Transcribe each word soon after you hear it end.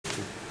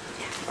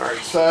Alright,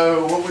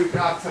 so what we've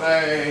got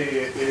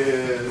today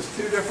is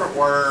two different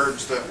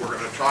words that we're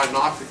going to try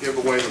not to give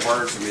away the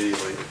words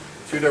immediately.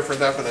 Two different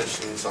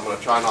definitions. I'm going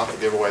to try not to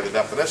give away the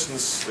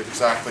definitions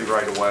exactly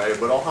right away,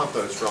 but I'll hunt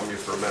those from you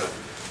for a minute.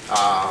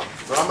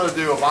 But I'm going to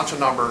do a bunch of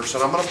numbers,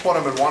 and I'm going to put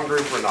them in one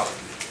group or another.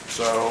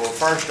 So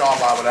first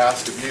job I would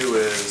ask of you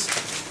is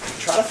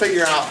try to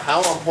figure out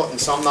how I'm putting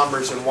some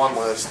numbers in one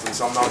list and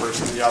some numbers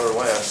in the other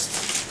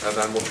list, and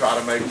then we'll try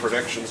to make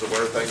predictions of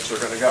where things are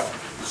going to go.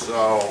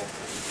 So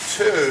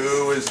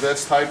 2 is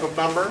this type of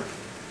number,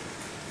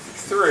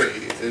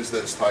 3 is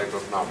this type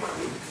of number,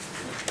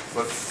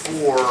 but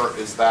 4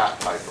 is that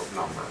type of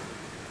number.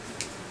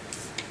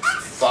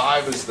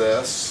 5 is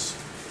this,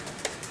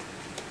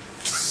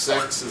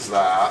 6 is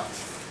that,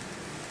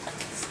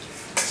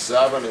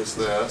 7 is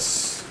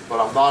this, but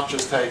I'm not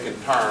just taking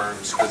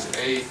turns because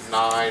 8,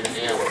 9, and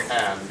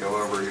 10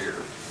 go over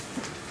here.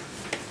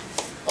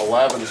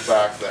 11's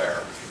back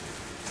there.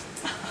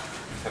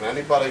 Can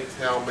anybody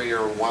tell me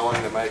or willing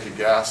to make a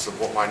guess of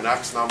what my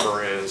next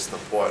number is to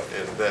put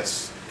in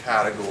this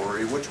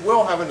category, which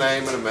will have a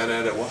name in a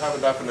minute, it will have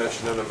a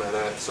definition in a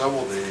minute, so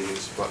will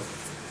these, but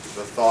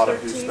the thought of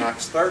who's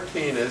next.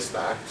 13 is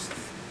next.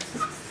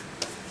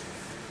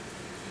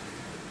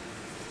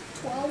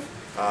 12?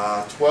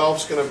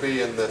 12's going to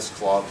be in this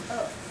club.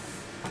 Oh.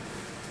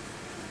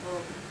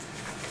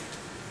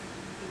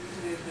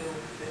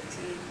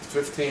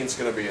 15's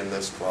going to be in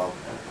this club.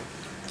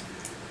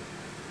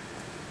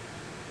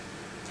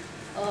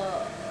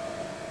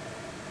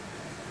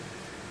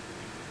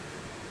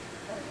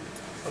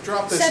 I'll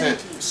drop this 17.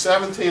 hint.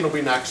 17 will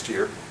be next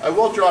year. I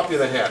will drop you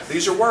the hint.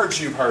 These are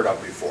words you've heard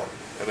of before,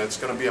 and it's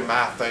going to be a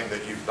math thing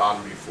that you've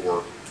done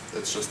before.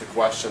 It's just a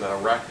question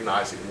of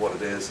recognizing what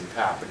it is and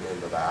tapping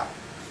into that.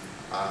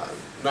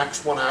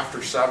 Next one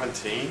after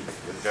 17,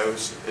 it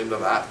goes into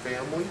that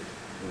family.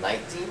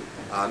 19?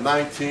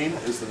 19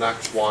 is the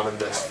next one in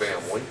this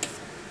family.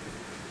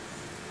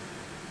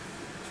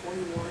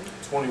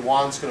 21?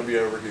 21's going to be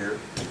over here.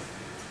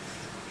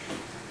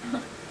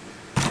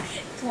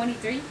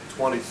 23?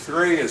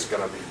 23 is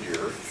going to be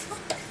here.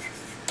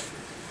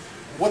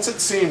 What's it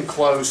seem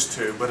close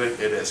to, but it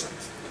isn't?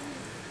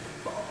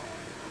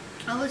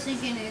 I was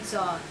thinking it's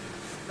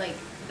like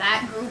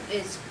that group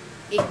is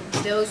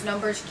those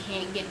numbers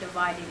can't get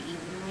divided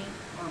evenly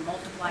or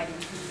multiplied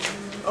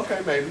evenly.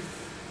 Okay, maybe.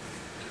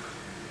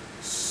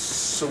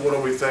 So what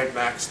do we think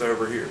next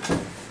over here?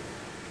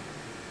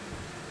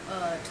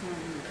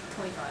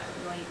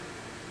 25, right?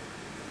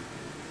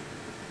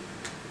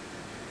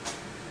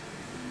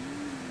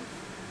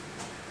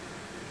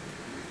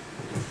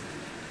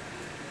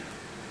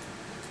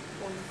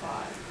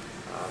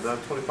 No,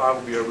 25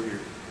 will be over here.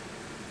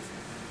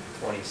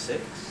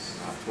 26?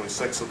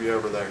 26 will be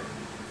over there.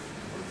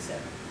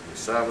 27.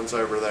 27's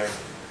over there.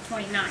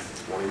 29.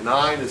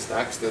 29 is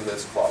next in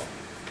this club.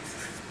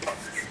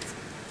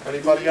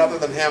 Anybody other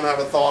than him have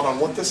a thought on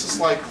what this is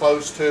like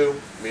close to?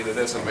 I mean, it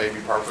isn't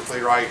maybe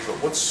perfectly right,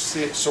 but what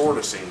sort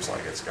of seems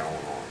like it's going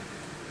on?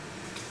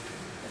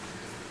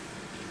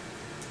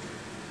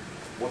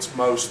 What's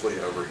mostly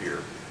over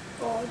here?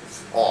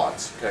 Odds.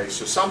 Odds. Okay,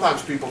 so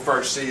sometimes people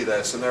first see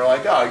this and they're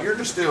like, oh, you're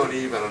just doing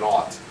even and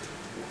odds.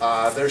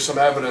 There's some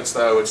evidence,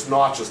 though, it's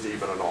not just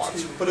even and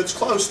odds, but it's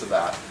close to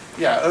that.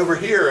 Yeah, over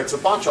here it's a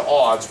bunch of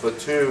odds, but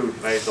 2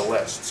 made the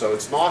list. So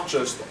it's not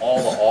just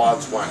all the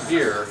odds went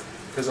here,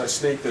 because I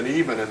sneaked an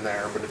even in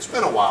there, but it's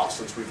been a while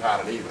since we've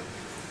had an even.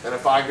 And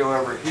if I go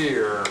over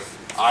here,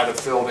 I'd have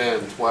filled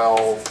in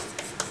 12,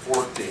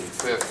 14,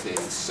 15,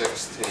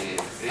 16,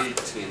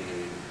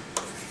 18,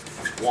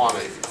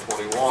 20,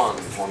 21,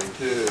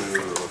 22,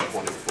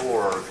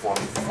 24,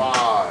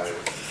 25,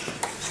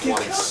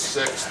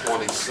 26,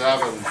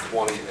 27,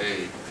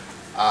 28.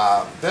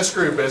 This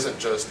group isn't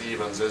just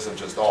evens, isn't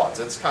just odds.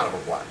 It's kind of a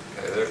blend.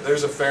 Okay?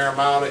 There's a fair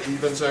amount of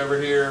evens over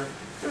here.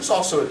 There's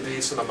also a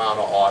decent amount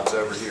of odds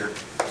over here.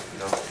 You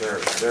know,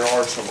 there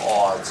are some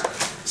odds.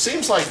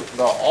 Seems like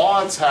the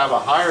odds have a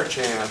higher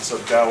chance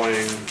of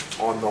going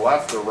on the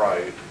left or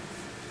right.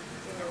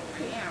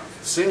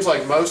 Seems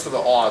like most of the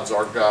odds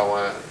are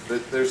going,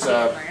 there's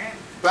a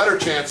better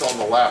chance on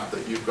the left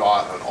that you've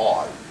got an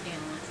odd.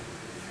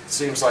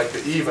 Seems like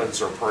the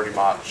evens are pretty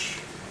much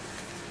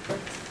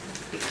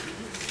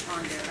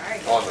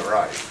on the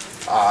right.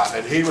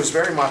 And he was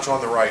very much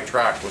on the right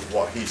track with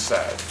what he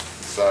said.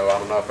 So I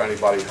don't know if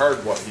anybody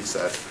heard what he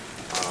said.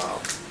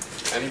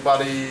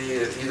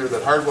 Anybody either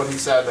that heard what he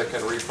said that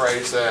can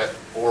rephrase it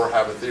or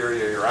have a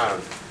theory of your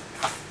own.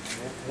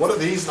 What do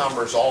these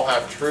numbers all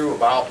have true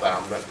about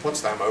them that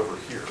puts them over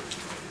here?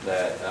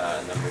 That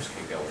numbers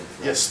can go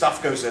into. Yes,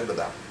 stuff goes into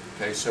them.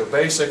 Okay, so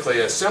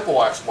basically a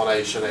simple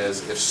explanation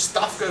is if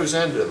stuff goes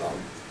into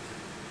them,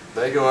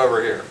 they go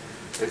over here.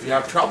 If you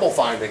have trouble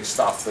finding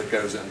stuff that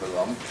goes into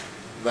them,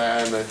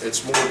 then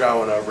it's more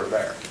going over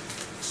there.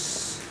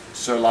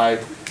 So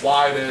like,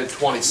 why did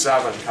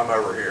 27 come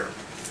over here?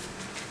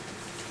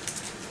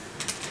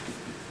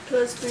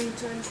 Because 3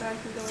 turns back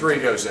and goes 3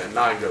 goes in,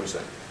 9 goes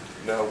in.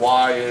 Now,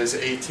 why is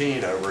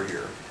 18 over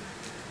here?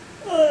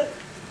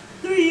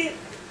 3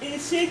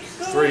 Is 6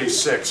 going? 3,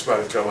 6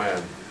 both go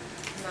in.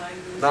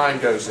 9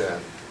 goes in.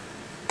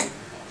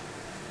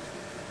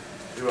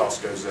 Who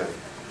else goes in?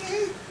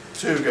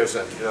 2 goes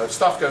in. You know,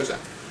 stuff goes in.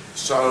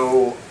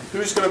 So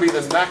who's going to be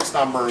the next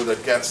number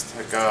that gets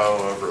to go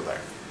over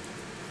there?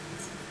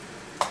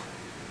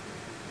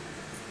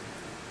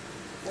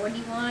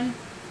 41.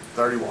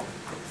 31.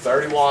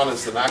 31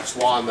 is the next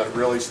one that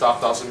really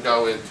stuff doesn't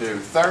go into.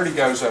 30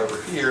 goes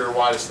over here.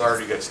 Why does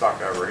 30 get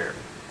stuck over here?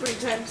 3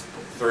 times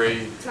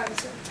 3,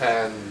 times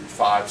 10,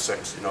 5,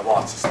 6, you know,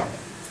 lots of stuff.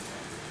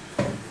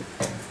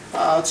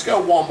 Let's go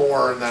one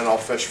more and then I'll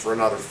fish for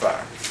another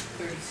fact.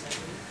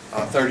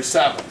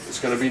 37 is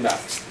going to be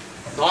next.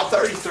 Not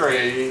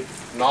 33,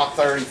 not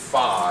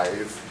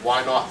 35.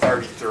 Why not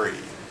 33?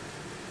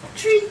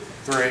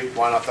 3,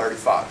 why not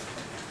 35?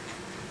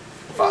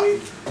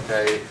 5.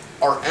 Okay.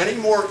 Are any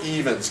more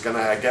evens going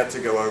to get to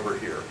go over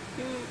here?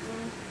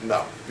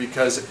 No,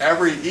 because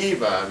every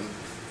even,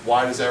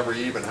 why does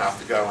every even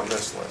have to go on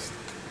this list?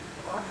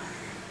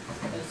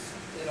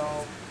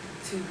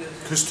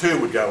 Because 2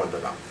 would go into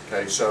them.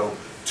 Okay, so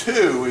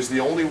 2 is the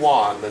only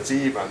one that's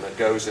even that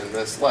goes in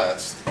this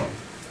list.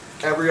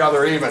 Every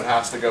other even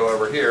has to go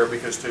over here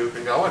because 2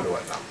 can go into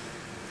it now.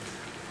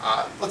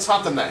 Let's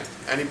hunt the name.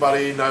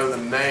 Anybody know the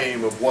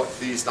name of what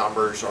these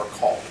numbers are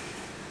called?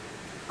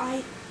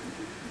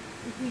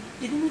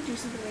 Didn't we do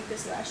something like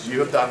this last year?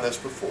 You have done this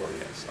before,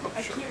 yes. I'm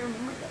I sure. can't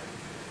remember that.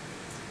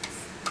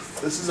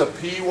 This is a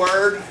P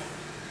word,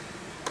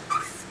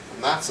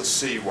 and that's a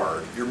C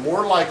word. You're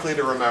more likely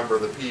to remember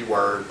the P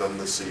word than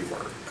the C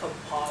word.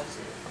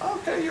 Composite.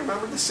 Okay, you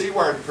remember the C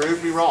word,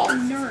 proved me wrong.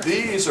 Nerd.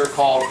 These are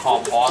called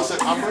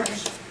composite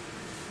numbers.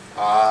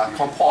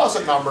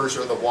 Composite numbers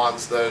are the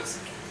ones that,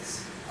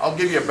 I'll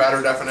give you a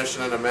better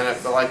definition in a minute,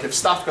 but like if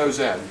stuff goes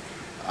in,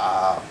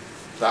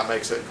 that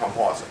makes it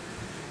composite.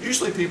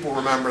 Usually people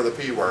remember the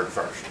P word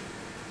first.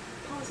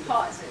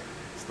 Positive.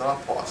 It's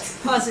not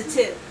positive.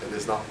 Positive. It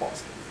is not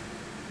positive.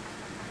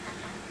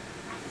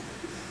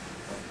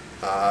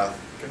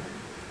 Okay.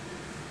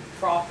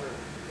 Proper.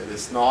 It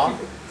is not.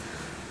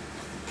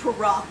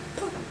 Prop.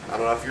 I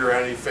don't know if you're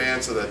any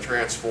fans of the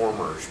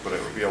Transformers, but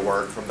it would be a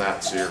word from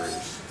that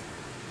series.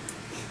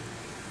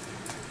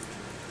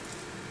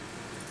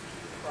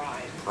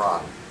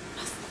 Prime.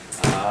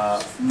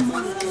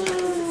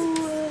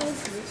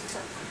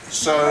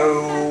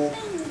 So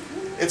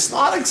it's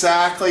not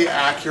exactly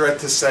accurate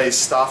to say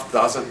stuff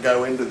doesn't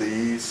go into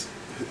these.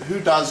 Who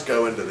does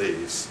go into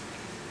these?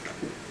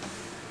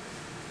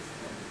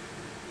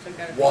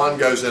 1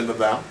 goes into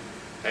them,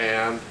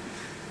 and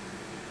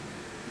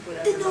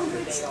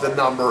the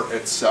number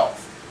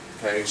itself.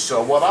 Okay,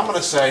 so what I'm going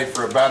to say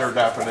for a better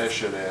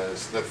definition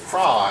is that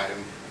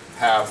prime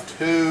have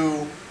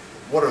 2,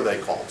 what are they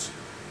called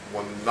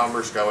when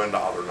numbers go into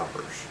other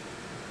numbers?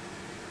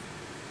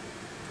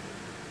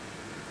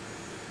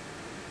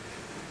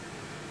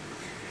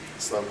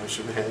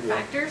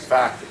 Factors?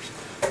 Factors.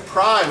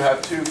 Prime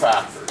have 2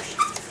 factors.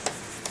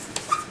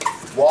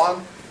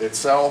 1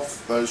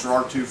 itself, those are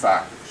our 2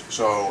 factors.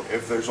 So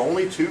if there's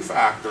only 2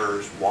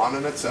 factors, 1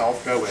 and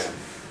itself go in,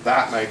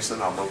 that makes the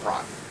number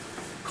prime.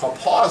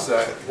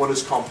 Composite, what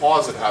does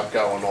composite have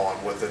going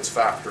on with its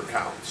factor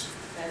counts?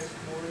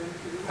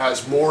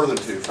 Has more than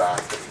 2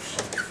 factors.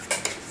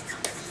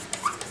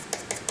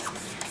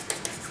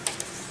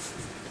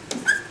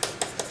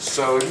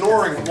 So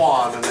ignoring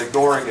 1 and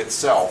ignoring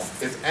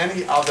itself, if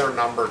any other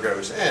number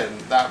goes in,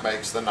 that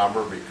makes the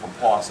number be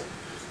composite.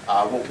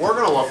 What we're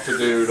going to look to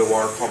do to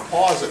our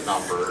composite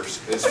numbers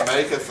is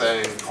make a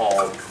thing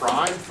called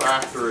prime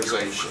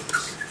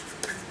factorizations,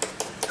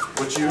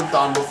 which you've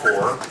done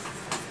before.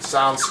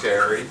 Sounds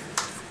scary.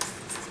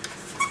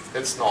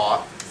 It's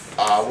not.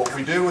 What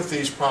we do with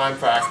these prime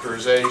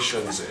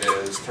factorizations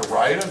is to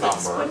write a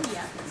number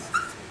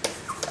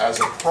as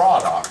a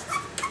product.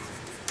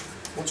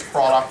 What's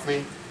product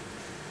mean?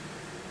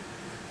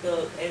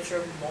 The answer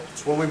of multiple.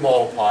 It's when we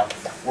multiply.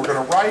 We're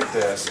going to write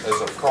this as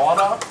a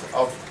product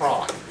of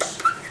primes.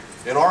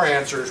 In our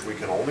answers, we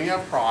can only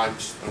have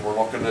primes, and we're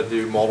looking to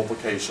do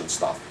multiplication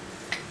stuff.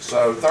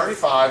 So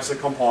 35 is a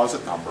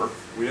composite number.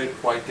 We didn't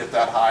quite get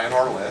that high in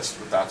our list,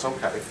 but that's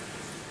okay.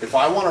 If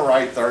I want to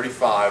write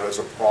 35 as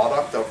a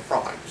product of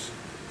primes,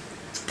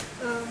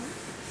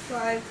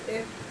 5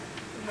 if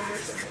number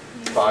 7.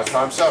 5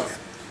 times 7.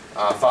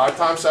 5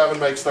 times 7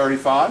 makes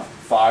 35.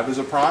 5 is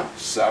a prime.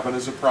 7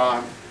 is a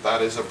prime.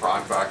 That is a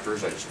prime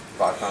factorization.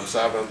 5 times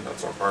 7,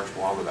 that's our first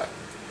one with that.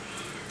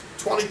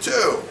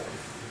 22.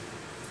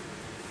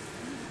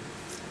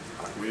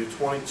 How can we do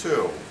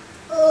 22?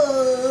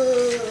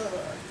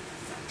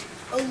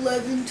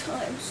 11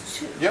 times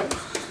 2. Yep.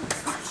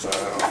 So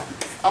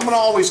I'm going to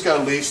always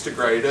go least to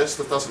greatest.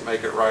 That doesn't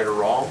make it right or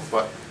wrong,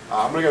 but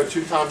I'm going to go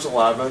 2 times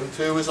 11.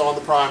 2 is on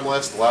the prime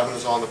list. 11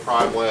 is on the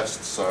prime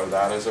list, so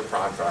that is a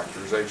prime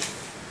factorization.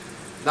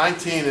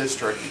 19 is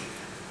tricky.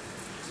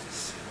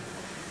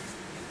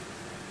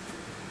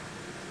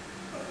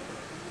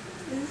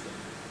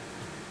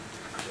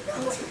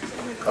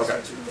 Okay.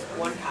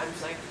 1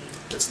 times 19.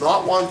 It's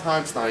not 1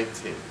 times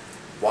 19.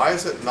 Why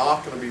is it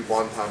not going to be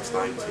 1 times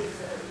 19?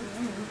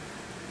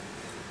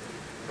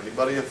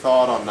 Anybody a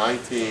thought on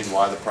 19,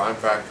 why the prime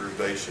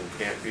factorization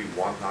can't be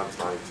 1 times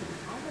 19?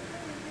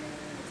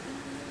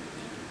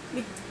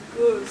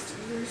 Because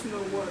there's no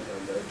one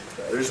on the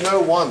There's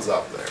no 1s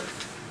up there.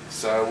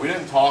 So we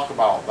didn't talk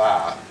about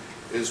that.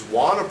 Is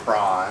 1 a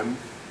prime?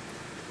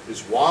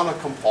 Is 1 a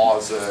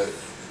composite?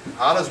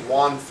 How does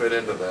 1 fit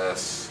into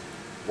this?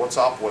 What's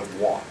up with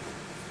 1?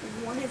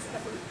 One is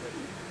everything.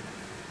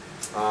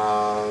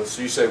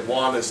 So you say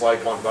 1 is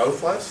like on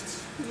both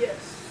lists? Yes.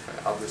 Okay,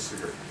 I'll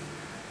disagree.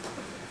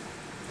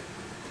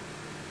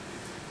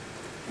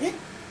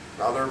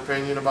 Another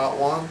opinion about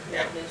 1?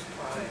 Yeah, it is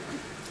prime.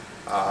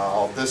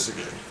 I'll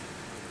disagree.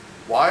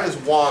 Why is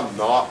 1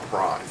 not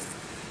prime?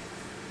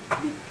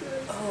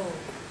 Because Oh.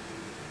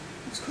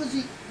 it's because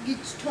it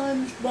gets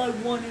times by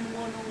 1 and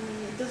 1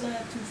 only. It doesn't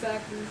have 2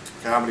 factors.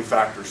 How many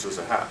factors does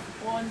it have?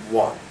 1.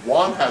 1.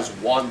 1 has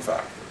 1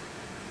 factor.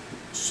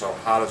 So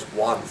how does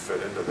 1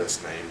 fit into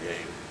this name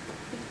game?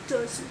 It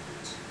doesn't.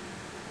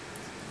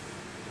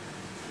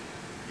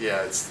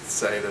 Yeah, it's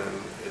saying,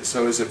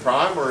 so is it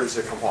prime or is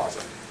it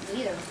composite?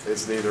 Neither.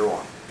 It's neither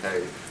one.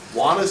 Okay.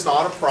 1 is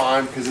not a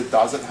prime because it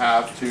doesn't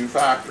have 2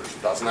 factors.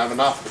 It doesn't have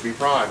enough to be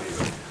prime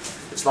either.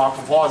 It's not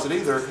composite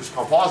either because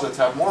composites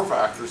have more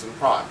factors than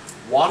prime.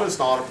 1 is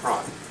not a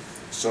prime.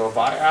 So if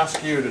I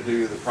ask you to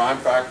do the prime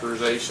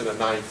factorization of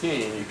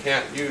 19, you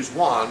can't use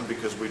 1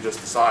 because we just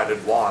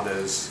decided 1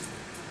 is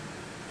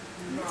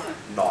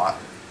not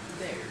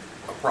There.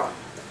 a prime.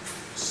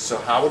 So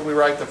how would we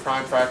write the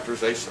prime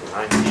factorization of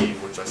 19,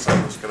 which I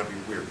said was going to be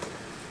weird?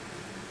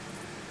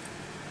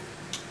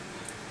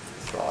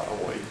 Thought on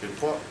what you could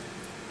put.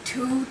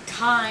 2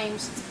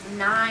 times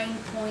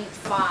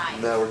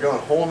 9.5. No, we're going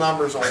whole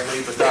numbers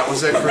only, but that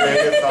was a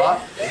creative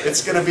thought.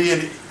 It's going to be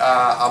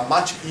a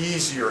much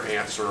easier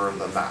answer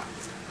than that.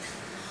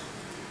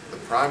 The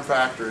prime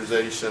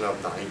factorization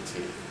of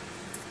 19.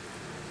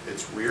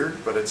 It's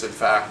weird, but it's in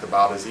fact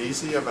about as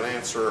easy of an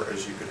answer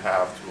as you could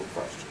have to a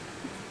question.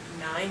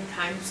 9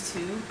 times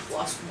 2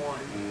 plus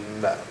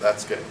 1. No,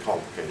 that's getting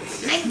complicated.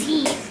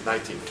 19.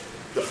 19.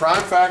 The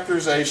prime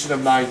factorization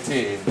of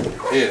 19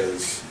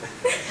 is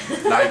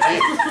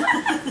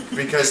 19.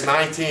 Because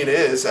 19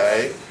 is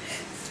a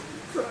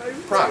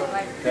prime.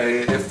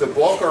 Okay, if the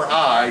book or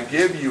I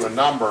give you a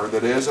number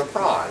that is a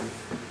prime,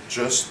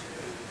 just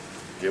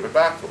give it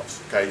back to us.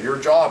 Okay, your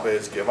job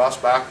is give us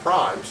back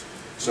primes.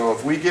 So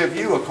if we give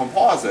you a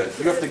composite,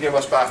 you have to give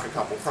us back a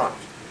couple primes.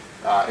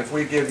 If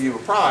we give you a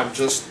prime,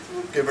 just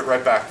give it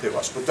right back to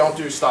us. But don't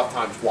do stuff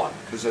times 1,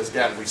 because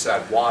again, we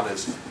said 1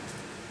 is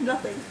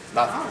Nothing.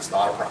 nothing, it's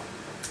not a prime.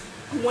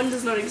 1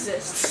 does not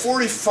exist.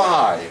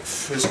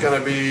 45 is going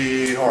to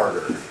be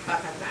harder.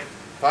 5 times 9.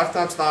 5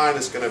 times 9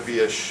 is going to be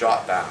a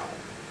shot down.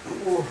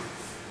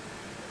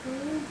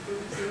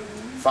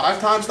 5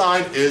 times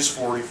 9 is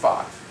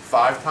 45.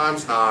 5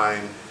 times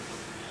 9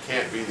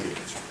 can't be the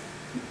answer.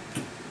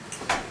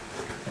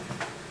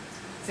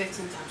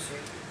 15 times 3.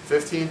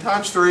 15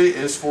 times 3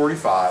 is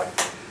 45.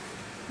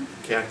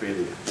 Can't be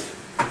the answer.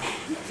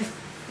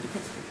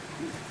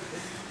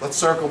 Let's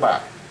circle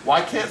back.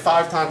 Why can't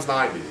 5 times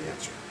 9 be the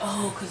answer?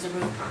 Oh, because they're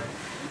both prime.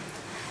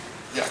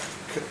 Yeah.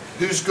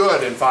 Who's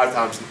good in 5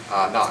 times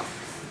 9?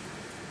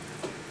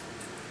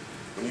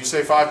 When you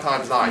say 5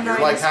 times 9, you're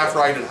 9 like is half good.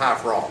 right and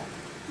half wrong.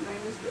 9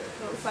 is good.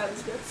 No, 5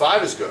 is good.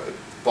 5 is good,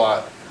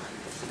 but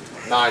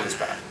 9 is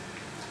bad.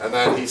 And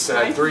then he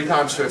said 3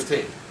 times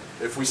 15.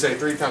 If we say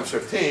 3 times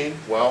 15,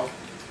 well,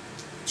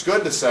 it's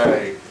good to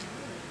say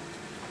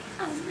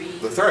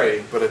the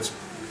 3, but it's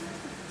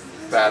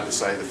bad to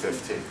say the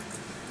 15.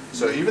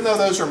 So even though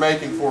those are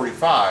making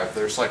 45,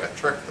 there's like a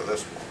trick to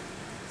this one.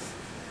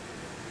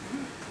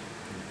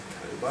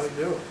 Anybody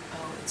do it?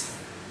 Oh, it's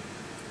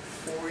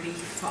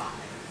 45.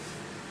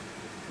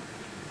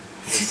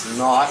 It's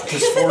not,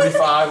 because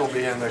 45 will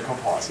be in the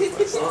composite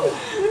list.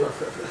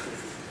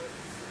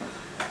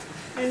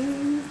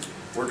 And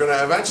We're going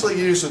to eventually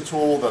use a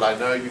tool that I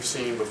know you've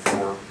seen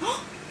before.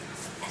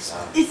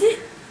 is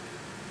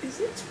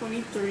it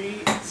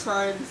 23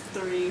 times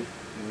 3?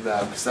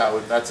 No, because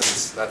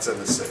that's in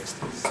the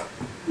 60s.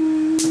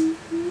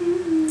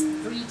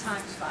 3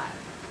 times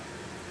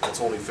 5.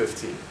 That's only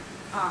 15.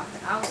 I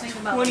was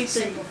thinking about like 23.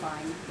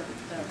 simplifying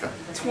the Okay.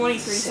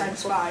 23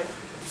 times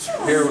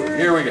 5.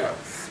 Here we go.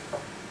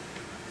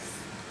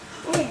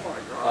 Oh my god.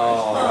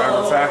 Oh,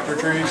 remember factor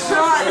trees?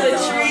 Not the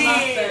tree!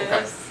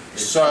 Okay.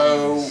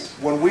 So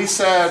when we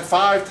said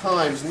 5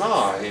 times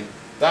 9,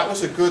 that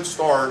was a good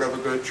start of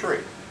a good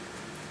tree.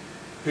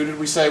 Who did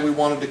we say we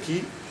wanted to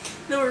keep?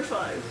 Number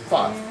 5.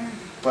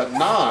 5. But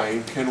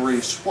 9 can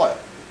re-split.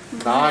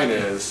 9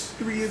 is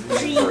 3 of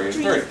 3 and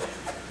 3.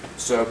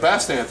 So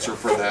best answer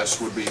for this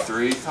would be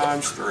 3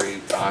 times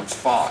 3 times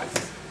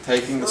 5.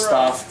 Taking the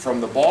stuff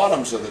from the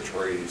bottoms of the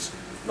trees,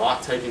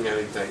 not taking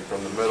anything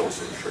from the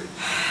middles of the tree.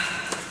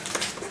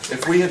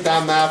 If we had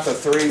done that the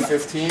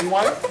 3-15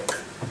 way,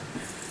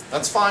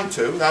 that's fine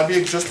too. That'd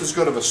be just as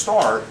good of a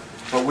start,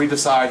 but we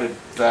decided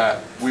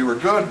that we were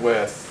good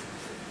with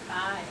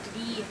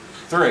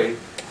 3.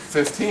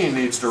 15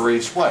 needs to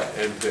re-split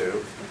into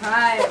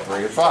 5.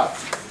 3 and 5.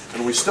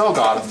 and we still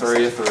got a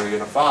 3, a 3,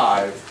 and a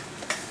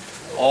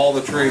 5, all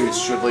the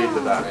trees should lead to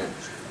that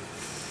answer.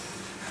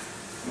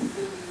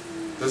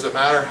 Does it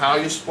matter how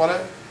you split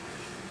it?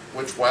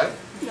 Which way?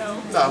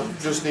 No. No, you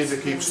just need to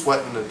keep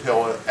splitting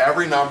until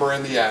every number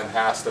in the end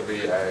has to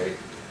be a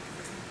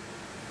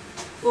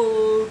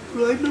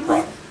Right number?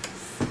 prime.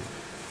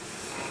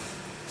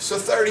 So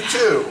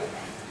 32.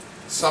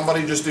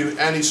 Somebody just do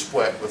any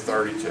split with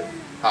 32.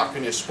 How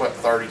can you split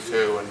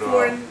 32 into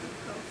 4 a... and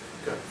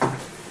Good. Times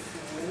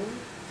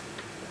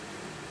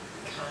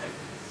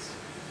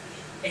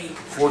 8.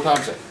 4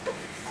 times 8.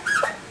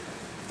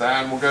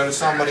 Then we'll go to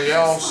somebody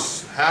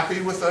else.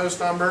 Happy with those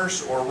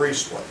numbers or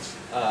re-splits?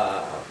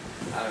 4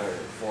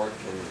 can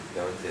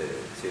go to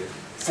 2.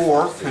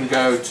 4 can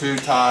go 2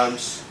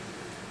 times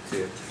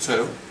 2.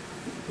 2.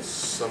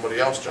 Somebody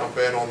else jump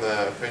in on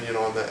the opinion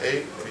on the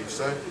 8. What do you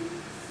say?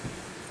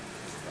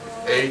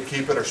 8,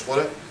 keep it or split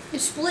it? You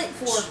split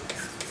 4.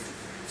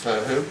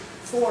 To who?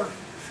 4.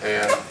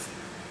 And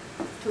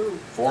 2.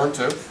 4 and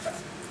 2.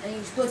 And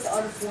you split the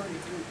other 4 into 2.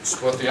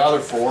 Split the other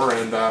 4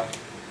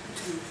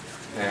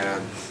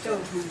 and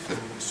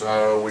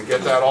so we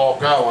get that all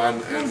going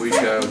and we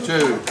go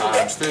 2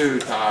 times 2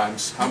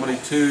 times, how many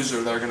 2's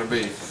are there going to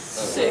be?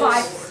 6.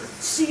 5.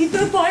 See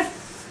the 5?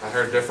 I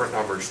heard different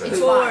numbers there.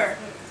 4.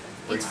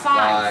 It's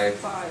 5.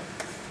 5.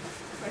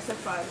 I said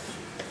 5.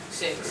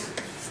 6.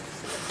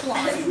 So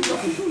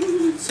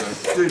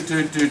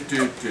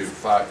 2,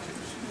 5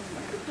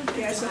 2's.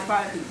 Okay, I said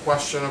 5.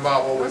 Question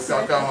about what we've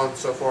got going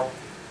so far?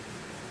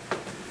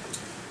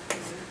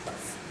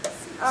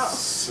 Oh.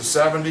 So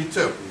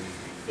 72.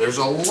 There's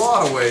a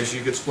lot of ways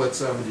you could split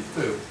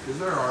 72 because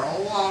there are a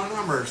lot of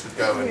numbers that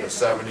go into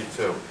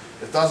 72.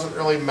 It doesn't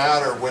really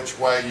matter which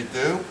way you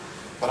do,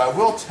 but I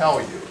will tell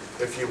you,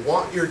 if you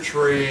want your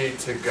tree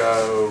to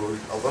go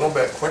a little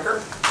bit quicker,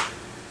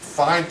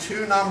 find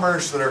 2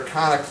 numbers that are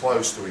kind of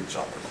close to each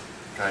other.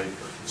 Okay,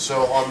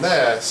 so on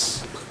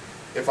this,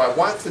 if I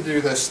want to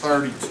do this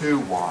 32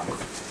 one,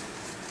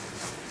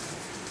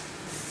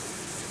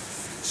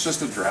 it's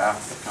just a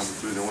draft coming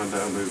through the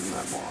window, moving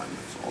that line.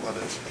 That's all that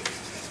is.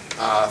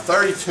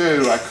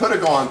 32, I could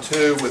have gone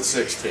 2 with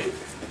 16.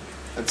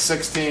 And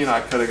 16, I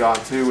could have gone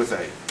 2 with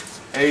 8.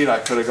 8, I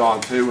could have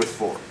gone 2 with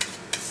 4.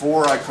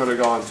 4, I could have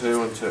gone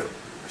 2 and 2.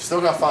 I still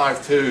got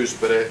 5 2's,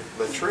 but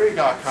the tree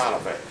got kind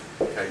of big.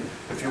 Okay,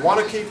 if you want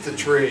to keep the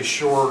tree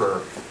shorter,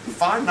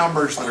 find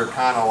numbers that are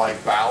kind of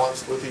like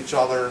balanced with each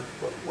other.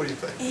 What do you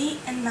think? 8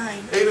 and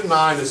 9. 8 and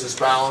 9 is as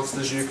balanced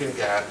as you can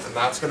get, and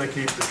that's going to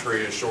keep the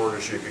tree as short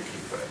as you can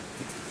keep it.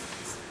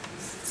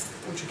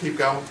 Why don't you keep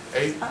going?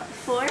 8,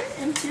 4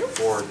 and 2.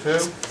 4 and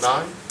 2,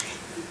 9.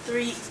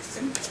 3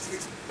 and 3.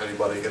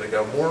 Anybody going to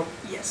go more?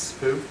 Yes.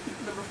 2.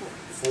 Number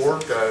 4. 4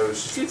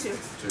 goes 2, 2.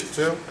 2,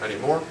 2. Any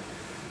more?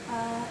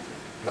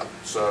 No.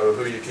 So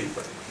who are you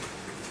keeping?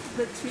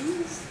 The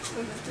 2's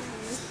or the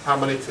 3's? How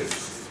many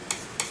 2's?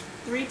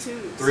 3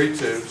 2's. 3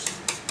 2's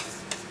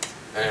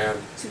and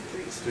 2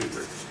 3's. 2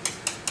 3's.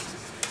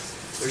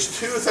 There's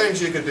 2 things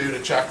you can do to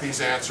check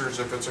these answers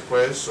if it's a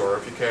quiz or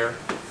if you care.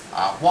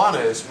 One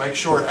is make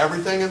sure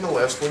everything in the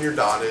list when you're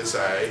done is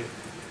a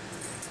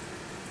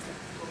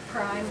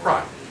Prime.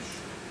 prime.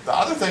 The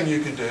other thing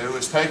you can do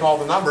is take all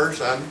the numbers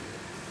and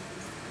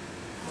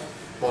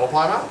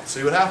multiply them out,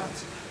 see what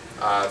happens.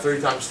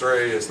 3 times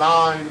 3 is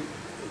 9.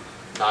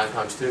 9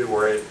 times 2,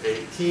 we're at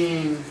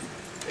 18.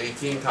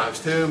 18 times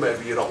 2,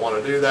 maybe you don't want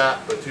to do that,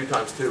 but 2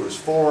 times 2 is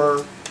 4.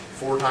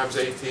 4 times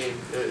 18,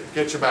 it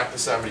gets you back to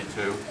 72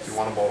 if you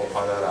want to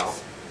multiply that out.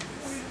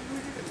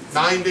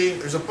 90,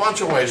 there's a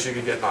bunch of ways you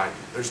can get 90.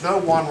 There's no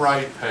one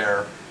right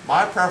pair.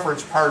 My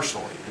preference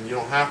personally, and you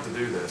don't have to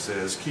do this,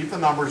 is keep the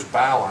numbers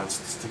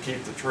balanced to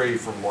keep the tree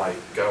from like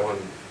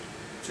going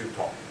too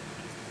tall.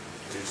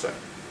 What do you say?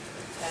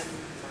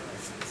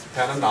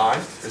 10 and 9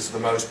 is the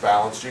most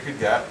balanced you could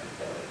get.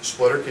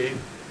 Split or keep?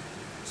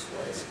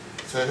 Split.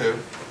 To who? 2,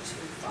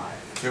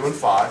 5. 2 and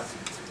 5.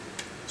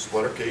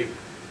 Split or keep?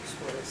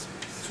 Split.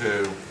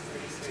 2.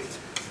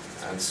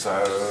 3. And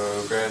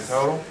so grand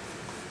total?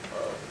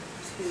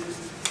 2 times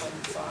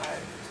 5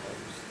 times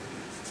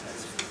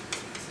 3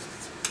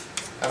 times.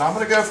 And I'm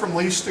going to go from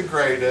least to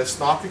greatest,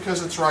 not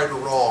because it's right or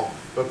wrong,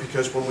 but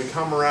because when we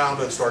come around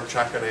and start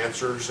checking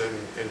answers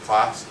in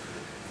class,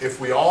 if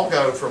we all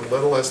go from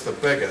littlest to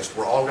biggest,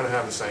 we're all going to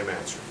have the same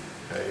answer.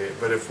 Okay?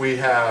 But if we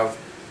have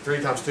 3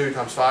 times 2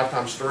 times 5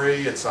 times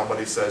 3, and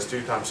somebody says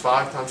 2 times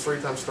 5 times 3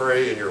 times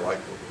 3, and you're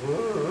like,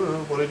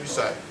 what did you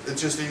say?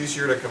 It's just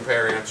easier to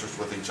compare answers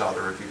with each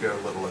other if you go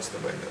littlest to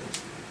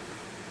biggest.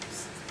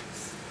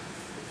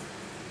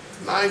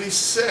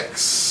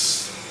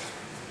 96.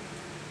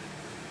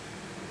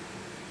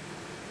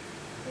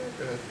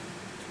 Good.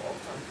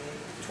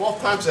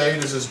 12 times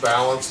 8 is as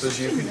balanced as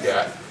you can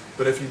get.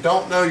 But if you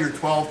don't know your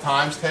 12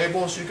 times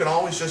tables, you can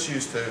always just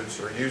use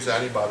 2's or use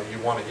anybody you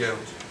want to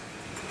use.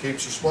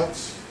 Keeps your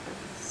splits.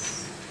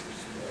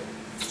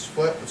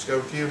 Split, let's go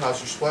with you. How's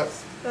your split?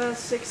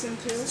 6 and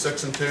 2.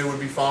 6 and 2 would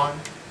be fine.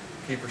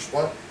 Keep your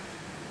split.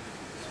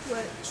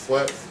 Split.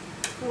 Split.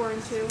 4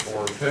 and 2.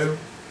 4 and 2.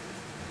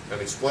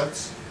 Any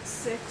splits?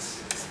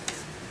 6.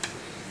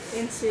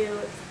 into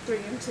 3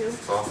 and 2,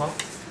 Uh-huh,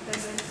 and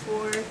then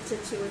 4 to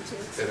 2 and 2.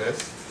 it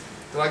is.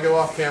 Did I go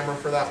off camera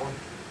for that one?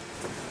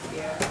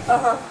 Yeah.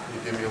 You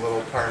give me a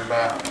little turn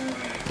back.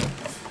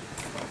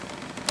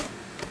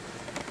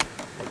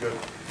 We're good.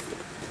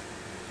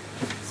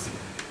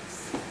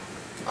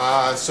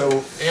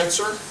 So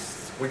answer,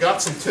 we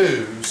got some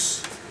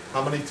 2s.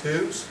 How many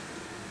 2s?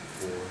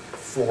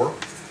 4.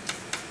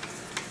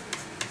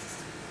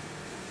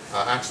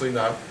 Actually,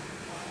 no.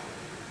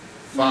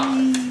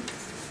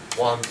 5.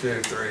 1,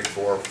 2, 3,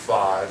 4,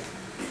 5.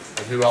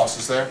 And who else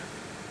is there?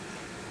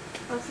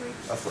 3. A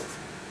 3.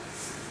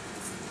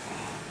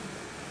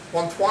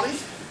 120?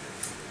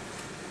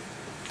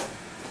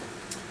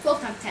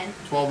 12 times 10.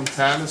 12 and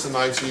 10 is a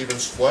nice even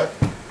split.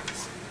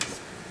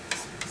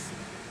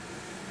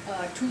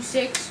 2,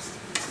 6.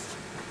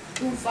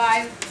 2,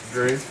 5.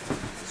 Agreed.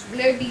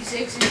 Split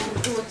D6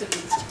 into 2 or 3.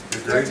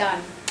 We're Agreed.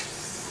 done.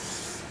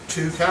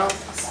 2 count.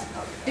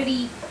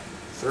 3.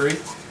 3.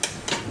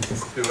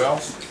 Who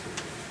else?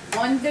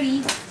 1,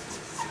 3.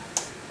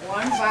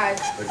 1,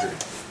 5.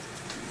 Agreed.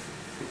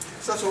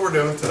 So that's what we're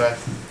doing today.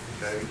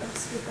 Okay.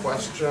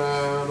 Question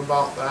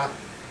about that?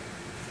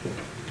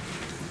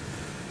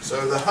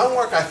 So the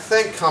homework, I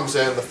think, comes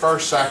in the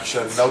first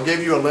section. They'll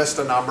give you a list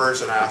of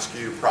numbers and ask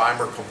you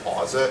prime or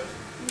composite.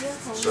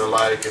 So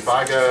like if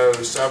I go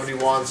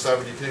 71,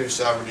 72,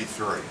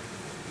 73,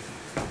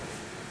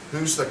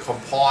 who's the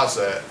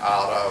composite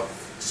out of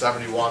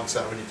 71,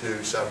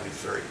 72,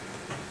 73?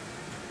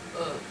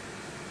 No,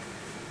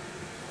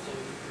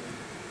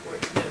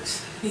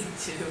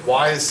 72.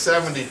 Why is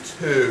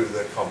 72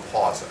 the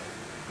composite?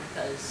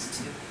 Because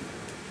 2.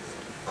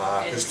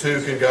 Because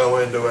 2 can go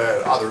into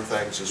it, other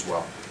things as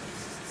well.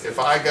 If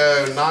I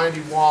go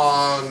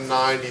 91,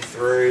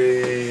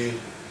 93,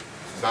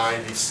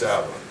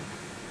 97,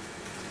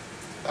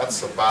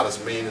 that's about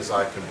as mean as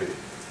I can be.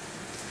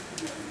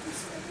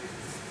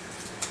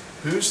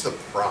 Who's the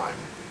prime?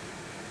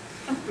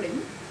 I'm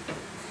putting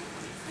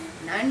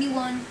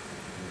 91.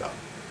 No.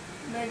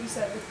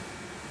 97.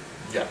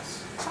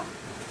 Yes.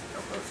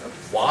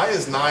 Why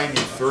is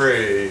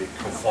 93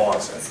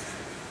 composite?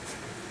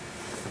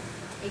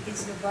 It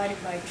gets divided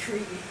by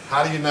 3.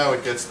 How do you know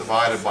it gets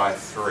divided by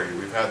 3?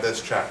 We've had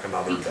this check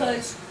another day.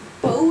 Because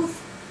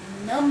both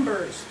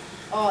numbers,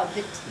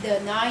 the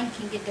 9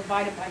 can get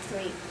divided by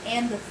 3,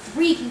 and the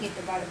 3 can get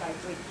divided by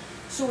 3.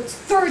 So it's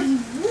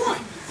 31.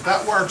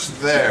 That works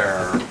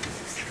there,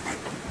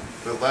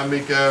 but let me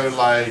go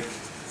like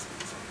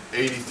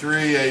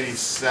 83,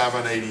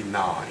 87,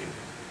 89.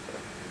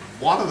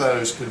 One of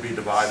those could be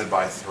divided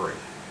by 3.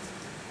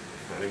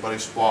 Anybody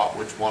spot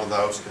which one of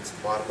those gets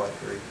divided by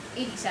 3?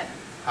 87.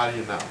 How do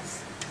you know?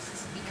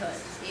 Because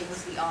it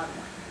was the odd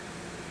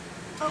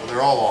one. Well,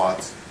 they're all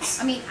odds.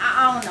 I mean,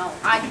 I don't know.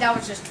 That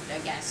was just a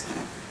guess.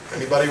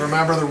 Anybody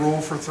remember the rule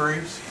for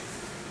 3s?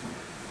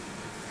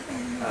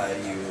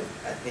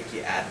 I think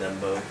you add them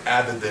both.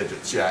 Add the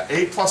digits, yeah.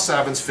 8 plus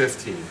 7 is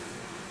 15.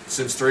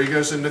 Since 3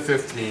 goes into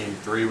 15,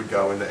 3 would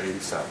go into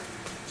 87.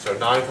 So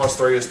 9 plus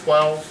 3 is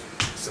 12.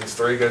 Since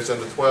 3 goes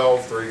into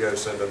 12, 3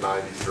 goes into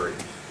 93.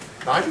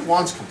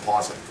 91's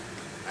composite.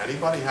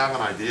 Anybody have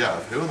an idea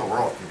of who in the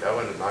world can go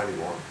into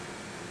 91?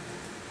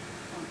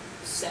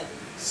 7.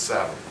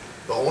 7.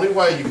 The only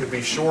way you could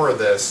be sure of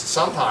this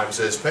sometimes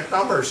is pick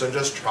numbers and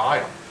just try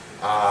them.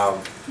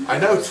 I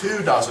know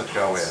 2 doesn't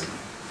go in.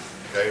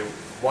 Okay,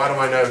 why do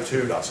I know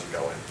 2 doesn't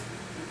go in?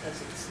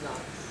 Because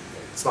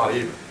It's not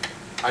even.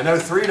 I know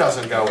 3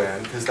 doesn't go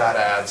in because that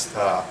adds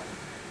to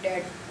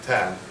Dead.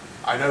 10.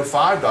 I know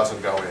 5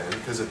 doesn't go in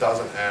because it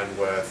doesn't end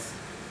with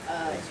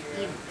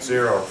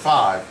 0 or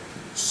 5.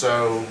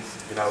 So,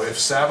 you know, if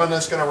 7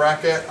 is going to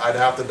wreck it, I'd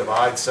have to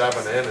divide 7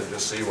 in and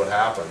just see what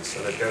happens.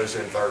 And it goes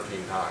in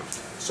 13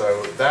 times.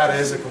 So that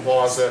is a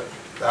composite.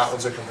 That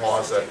one's a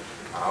composite.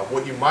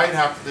 What you might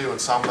have to do in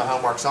some of the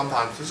homework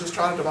sometimes is just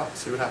try to divide,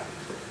 see what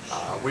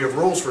happens. We have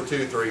rules for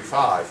 2, 3,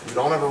 5. We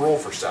don't have a rule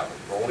for 7.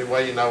 The only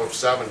way you know if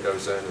 7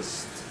 goes in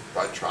is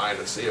by trying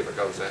to see if it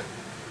goes in.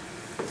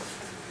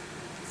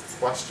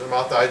 Question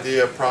about the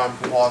idea of prime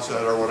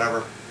composite or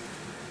whatever.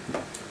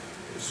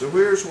 So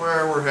here's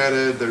where we're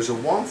headed. There's a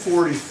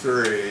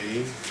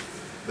 143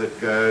 that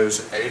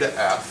goes A to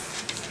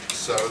F.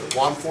 So the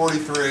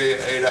 143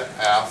 A to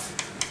F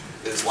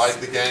is like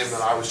the game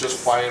that I was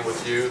just playing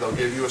with you. They'll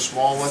give you a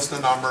small list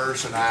of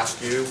numbers and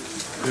ask you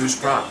who's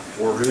prime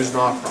or who's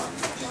not prime.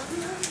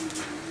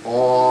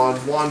 On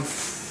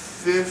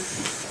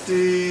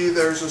 150,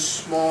 there's a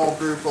small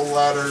group of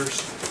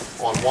letters.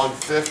 On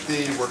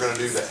 150, we're going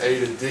to do the A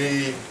to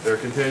D. They're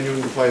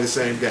continuing to play the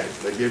same game.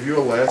 They give you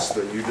a list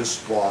and you just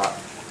spot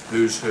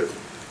who's who.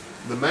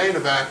 The main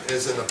event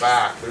is in the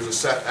back. There's a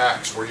set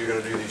X where you're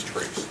going to do these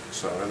trees.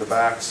 So in the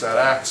back, set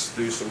X,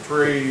 do some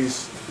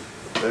trees.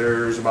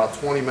 There's about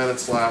 20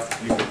 minutes left.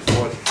 You can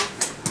put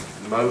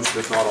most,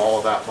 if not all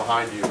of that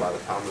behind you by the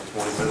time the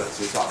 20 minutes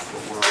is up.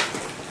 But we're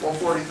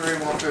 143,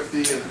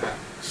 150, and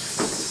X.